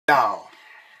Y'all,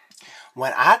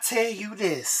 when I tell you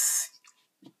this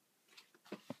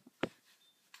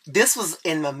was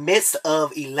in the midst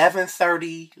of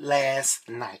 11:30 last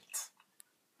night.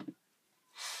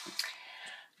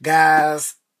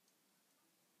 Guys,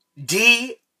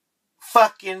 D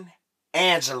fucking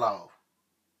Angelo.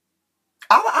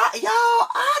 I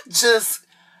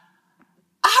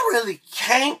really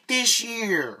can't this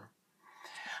year.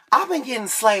 I've been getting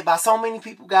slayed by so many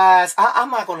people, guys.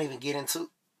 I'm not going to even get into.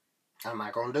 I'm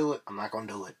not going to do it. I'm not going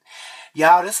to do it.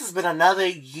 Y'all, this has been another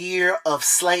year of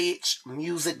slayage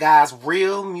music, guys.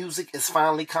 Real music is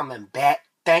finally coming back.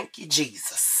 Thank you,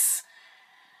 Jesus.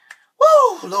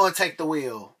 Woo! Lord, take the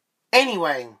wheel.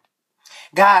 Anyway,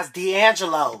 guys,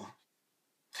 D'Angelo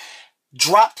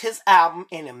dropped his album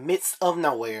in the midst of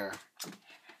nowhere.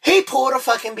 He pulled a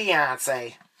fucking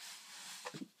Beyonce.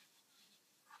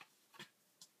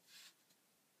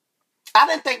 I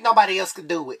didn't think nobody else could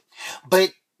do it.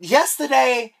 But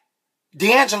yesterday,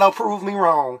 D'Angelo proved me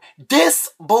wrong. This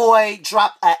boy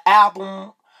dropped an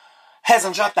album,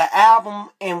 hasn't dropped an album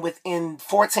within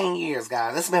 14 years,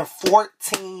 guys. It's been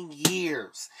 14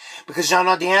 years. Because y'all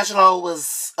know D'Angelo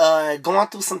was going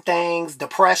through some things,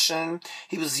 depression.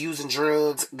 He was using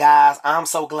drugs. Guys, I'm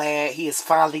so glad he is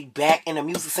finally back in the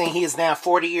music scene. He is now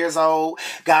 40 years old.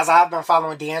 Guys, I've been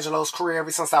following D'Angelo's career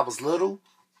ever since I was little.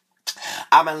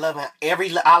 I've been loving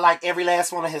I like every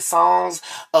last one of his songs.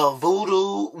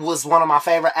 Voodoo was one of my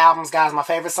favorite albums, guys. My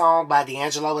favorite song by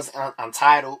D'Angelo is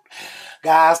Untitled.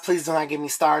 Guys, please do not get me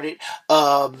started.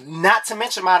 Not to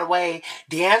mention, by the way,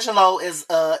 D'Angelo is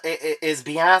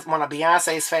Beyonce, one of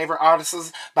Beyonce's favorite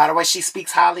artists. By the way, she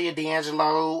speaks highly of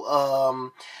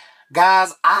D'Angelo.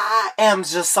 Guys, I am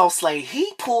just so slayed.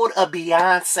 He pulled a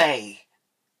Beyonce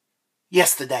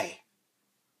yesterday.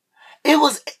 It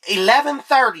was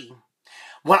 11:30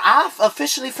 when I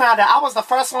officially found out. I was the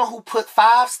first one who put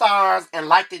 5 stars and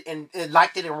liked it and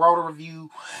wrote a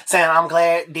review saying I'm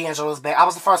glad D'Angelo is back. I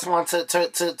was the first one to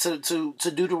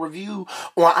do the review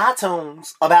on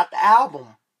iTunes about the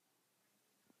album.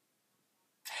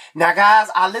 Now, guys,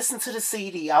 I listened to the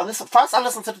CD. I listened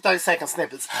to the 30-second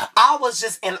snippets. I was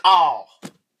just in awe.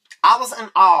 I was in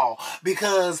awe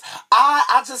because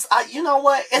you know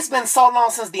what? It's been so long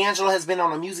since D'Angelo has been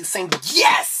on the music scene.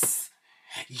 Yes!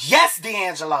 Yes,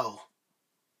 D'Angelo.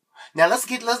 Now let's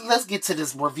get to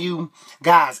this review.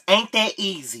 Guys, ain't that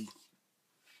easy.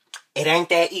 It ain't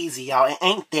that easy, y'all. It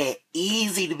ain't that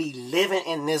easy to be living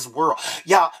in this world.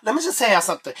 Y'all, let me just tell y'all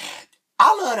something.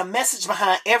 I love the message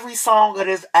behind every song of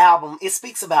this album. It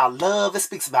speaks about love. It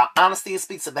speaks about honesty. It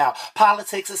speaks about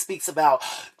politics. It speaks about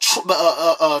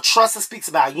trust. It speaks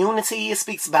about unity. It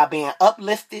speaks about being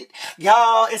uplifted.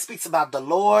 Y'all, it speaks about the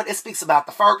Lord. It speaks about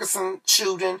the Ferguson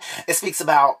shooting. It speaks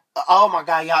about, oh my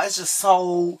God, y'all, it's just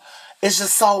so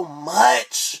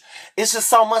much. It's just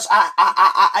so much.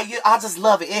 I just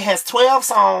love it. It has 12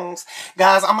 songs.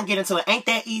 Guys, I'm going to get into it. Ain't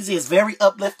that easy. It's very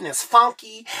uplifting. It's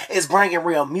funky. It's bringing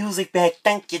real music back.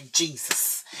 Thank you,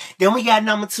 Jesus. Then we got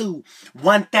number 2,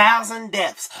 1,000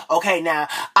 Deaths. Okay, now,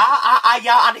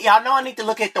 y'all know I need to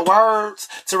look at the words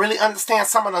to really understand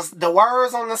some of the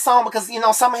words on the song because, you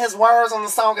know, some of his words on the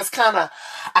song is kind of,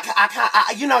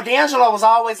 you know, D'Angelo was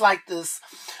always like this.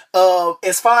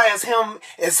 As far as him,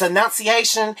 it's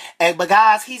enunciation, but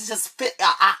guys, he's just fit.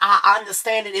 I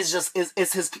understand it. It's just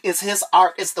it's his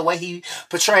art. It's the way he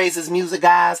portrays his music,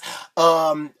 guys.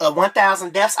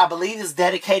 1,000 Deaths, I believe, is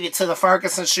dedicated to the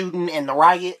Ferguson shooting and the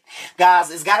riot,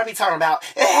 guys. It's got to be talking about.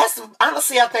 It has to.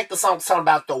 Honestly, I think the song's talking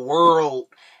about the world.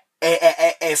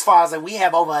 As far as that, we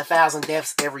have over 1,000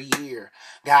 deaths every year,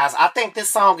 guys. I think this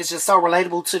song is just so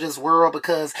relatable to this world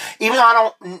because even though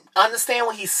I don't understand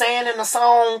what he's saying in the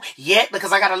song yet,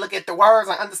 because I got to look at the words,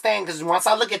 I understand because once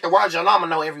I look at the words, y'all know I'm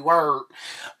gonna know every word.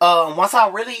 Once I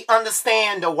really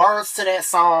understand the words to that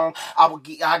song,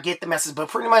 I get the message. But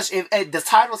pretty much, the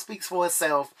title speaks for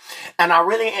itself, and I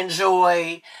really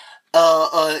enjoy.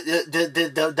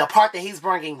 The part that he's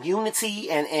bringing unity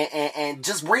and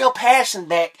just real passion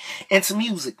back into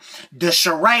music. The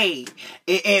charade,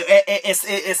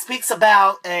 it speaks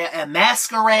about a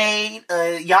masquerade.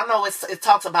 Y'all know it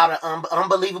talks about an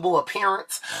unbelievable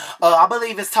appearance. I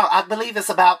believe it's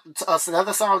about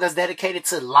another song that's dedicated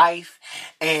to life,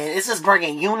 and it's just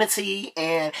bringing unity.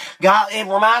 And God, it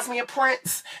reminds me of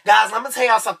Prince. Guys, let me tell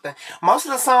y'all something. Most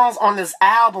of the songs on this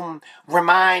album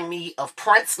remind me of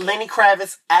Prince, Lenny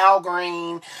Kravitz, Al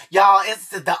Green. Y'all, it's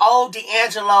the old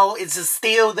D'Angelo is just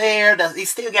still there. He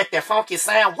still got that funky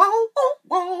sound. Whoa, whoa,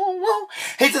 whoa, whoa.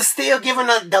 He's just still giving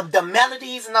the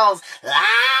melodies and those.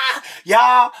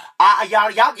 Y'all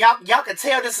can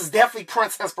tell this is definitely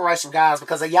Prince inspiration, guys,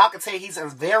 because y'all can tell he's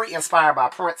very inspired by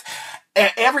Prince.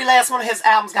 And every last one of his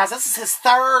albums, guys, this is his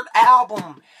third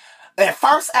album. That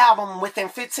first album within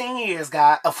 15 years,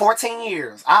 guys, 14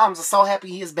 years. I'm just so happy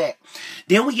he is back.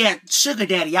 Then we got Sugar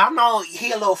Daddy. Y'all know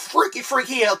he a little freaky freak.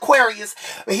 He Aquarius,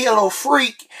 but he a little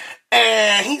freak.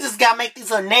 And he just got to make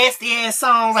these little nasty ass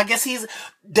songs. I guess he's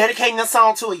dedicating the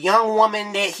song to a young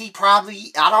woman that he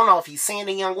probably, I don't know if he's seeing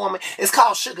a young woman. It's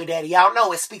called Sugar Daddy. Y'all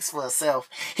know it speaks for itself.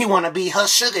 He want to be her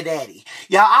sugar daddy.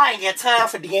 Y'all, I ain't got time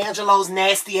for D'Angelo's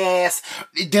nasty ass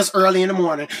this early in the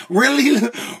morning. Really,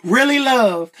 really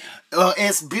love.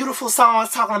 It's beautiful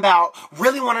songs talking about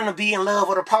really wanting to be in love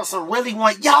with a person. Really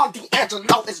want, y'all,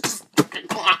 D'Angelo is just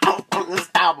on this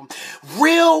album.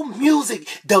 Real music.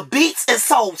 The beats is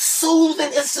so soothing.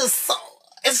 It's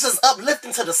just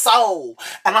uplifting to the soul.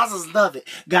 And I just love it,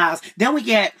 guys. Then we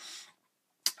get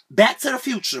Back to the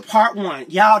Future, Part 1.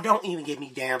 Y'all don't even get me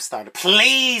damn started.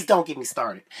 Please don't get me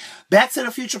started. Back to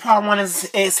the Future, Part 1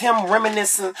 is him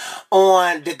reminiscing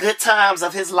on the good times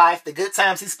of his life, the good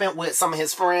times he spent with some of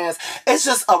his friends. It's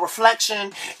just a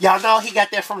reflection. Y'all know he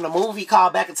got that from the movie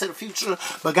called Back into the Future.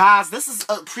 But guys, this is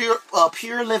a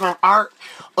pure living art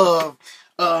of,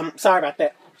 sorry about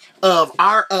that. Of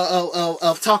art,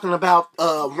 of talking about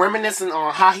reminiscing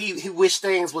on how he wished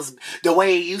things was the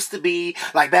way it used to be,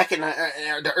 like back in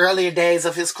the earlier days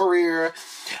of his career.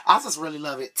 I just really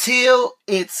love it. Till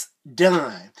It's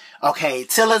Done. Okay,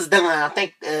 Till It's Done. I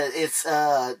think it's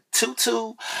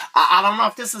Tutu. I don't know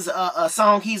if this is a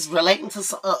song he's relating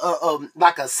to,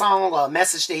 like a song or a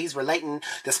message that he's relating,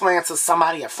 displaying to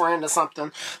somebody, a friend or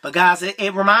something. But guys,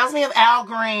 it reminds me of Al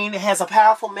Green. It has a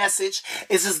powerful message.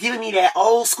 It's just giving me that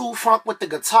old school funk with the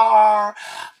guitar.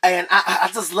 And I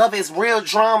just love it. It's real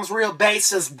drums, real bass,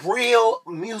 just real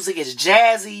music. It's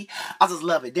jazzy. I just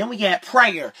love it. Then we got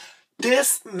Prayer.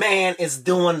 This man is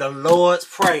doing the Lord's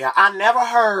Prayer. I never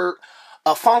heard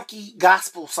a funky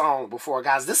gospel song before,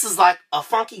 guys. This is like a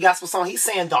funky gospel song. He's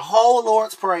saying the whole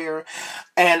Lord's Prayer.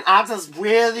 And I just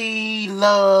really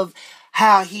love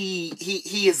how he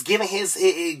is giving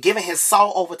his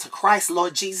soul over to Christ,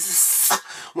 Lord Jesus.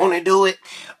 Want to do it?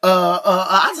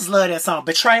 I just love that song.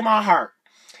 Betray My Heart.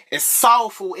 It's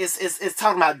soulful. It's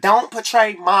talking about don't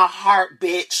betray my heart,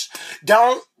 bitch.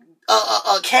 Don't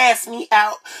cast me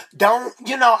out. Don't,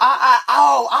 you know,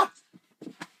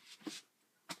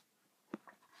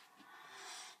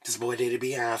 this boy did it,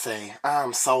 Beyonce.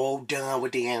 I'm so done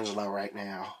with D'Angelo right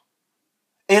now.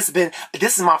 This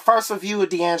is my first review of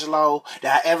D'Angelo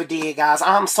that I ever did, guys.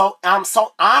 I'm so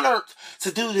honored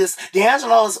to do this.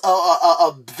 D'Angelo is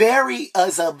a very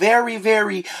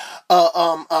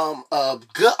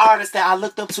good artist that I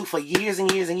looked up to for years and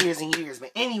years and years and years.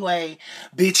 But anyway,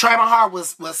 Betray My Heart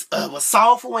was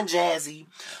soulful and jazzy.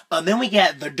 Then we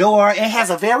got The Door. It has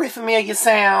a very familiar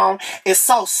sound. It's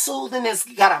so soothing. It's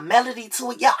got a melody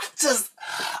to it. Yeah,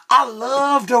 I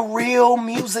love the real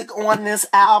music on this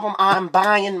album. I'm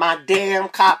buying my damn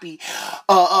copy.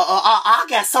 I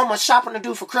got so much shopping to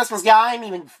do for Christmas, y'all. I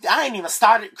ain't even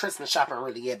started Christmas shopping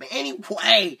really yet. But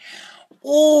anyway,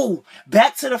 ooh,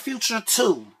 Back to the Future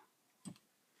 2.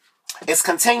 It's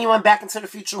continuing Back into the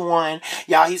Future 1.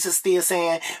 Y'all, he's just still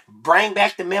saying, bring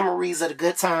back the memories of the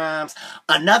good times.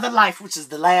 Another Life, which is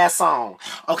the last song.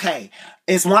 Okay,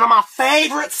 it's one of my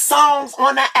favorite songs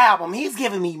on the album. He's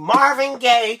giving me Marvin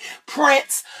Gaye,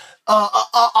 Prince,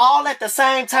 all at the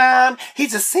same time.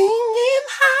 He's just singing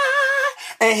high.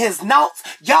 And his notes,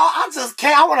 y'all,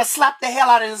 I want to slap the hell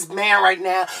out of this man right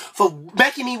now for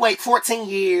making me wait 14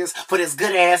 years for this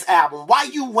good ass album. Why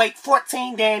you wait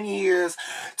 14 damn years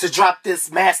to drop this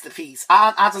masterpiece?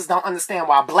 I just don't understand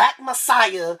why. Black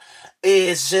Messiah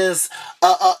is just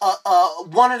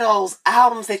one of those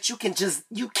albums that you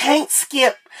can't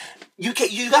skip. You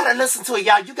gotta listen to it,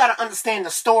 y'all. You gotta understand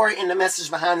the story and the message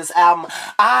behind this album.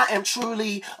 I am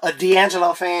truly a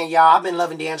D'Angelo fan, y'all. I've been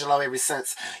loving D'Angelo ever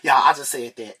since. Y'all, I just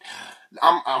said that.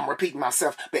 I'm repeating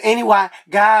myself. But anyway,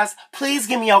 guys, please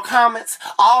give me your comments.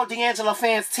 All D'Angelo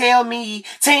fans, tell me,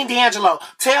 Team D'Angelo,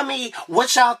 tell me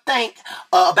what y'all think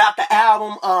about the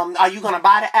album. Are you going to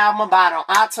buy the album, buy it on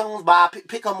iTunes,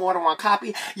 pick up more than one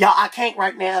copy? Y'all, I can't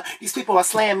right now. These people are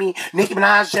slaying me. Nicki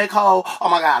Minaj, J. Cole, oh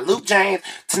my God, Luke James,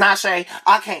 Tinashe.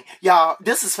 I can't. Y'all,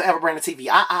 this is Forever Brandon TV.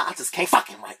 I just can't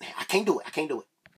fucking right now. I can't do it.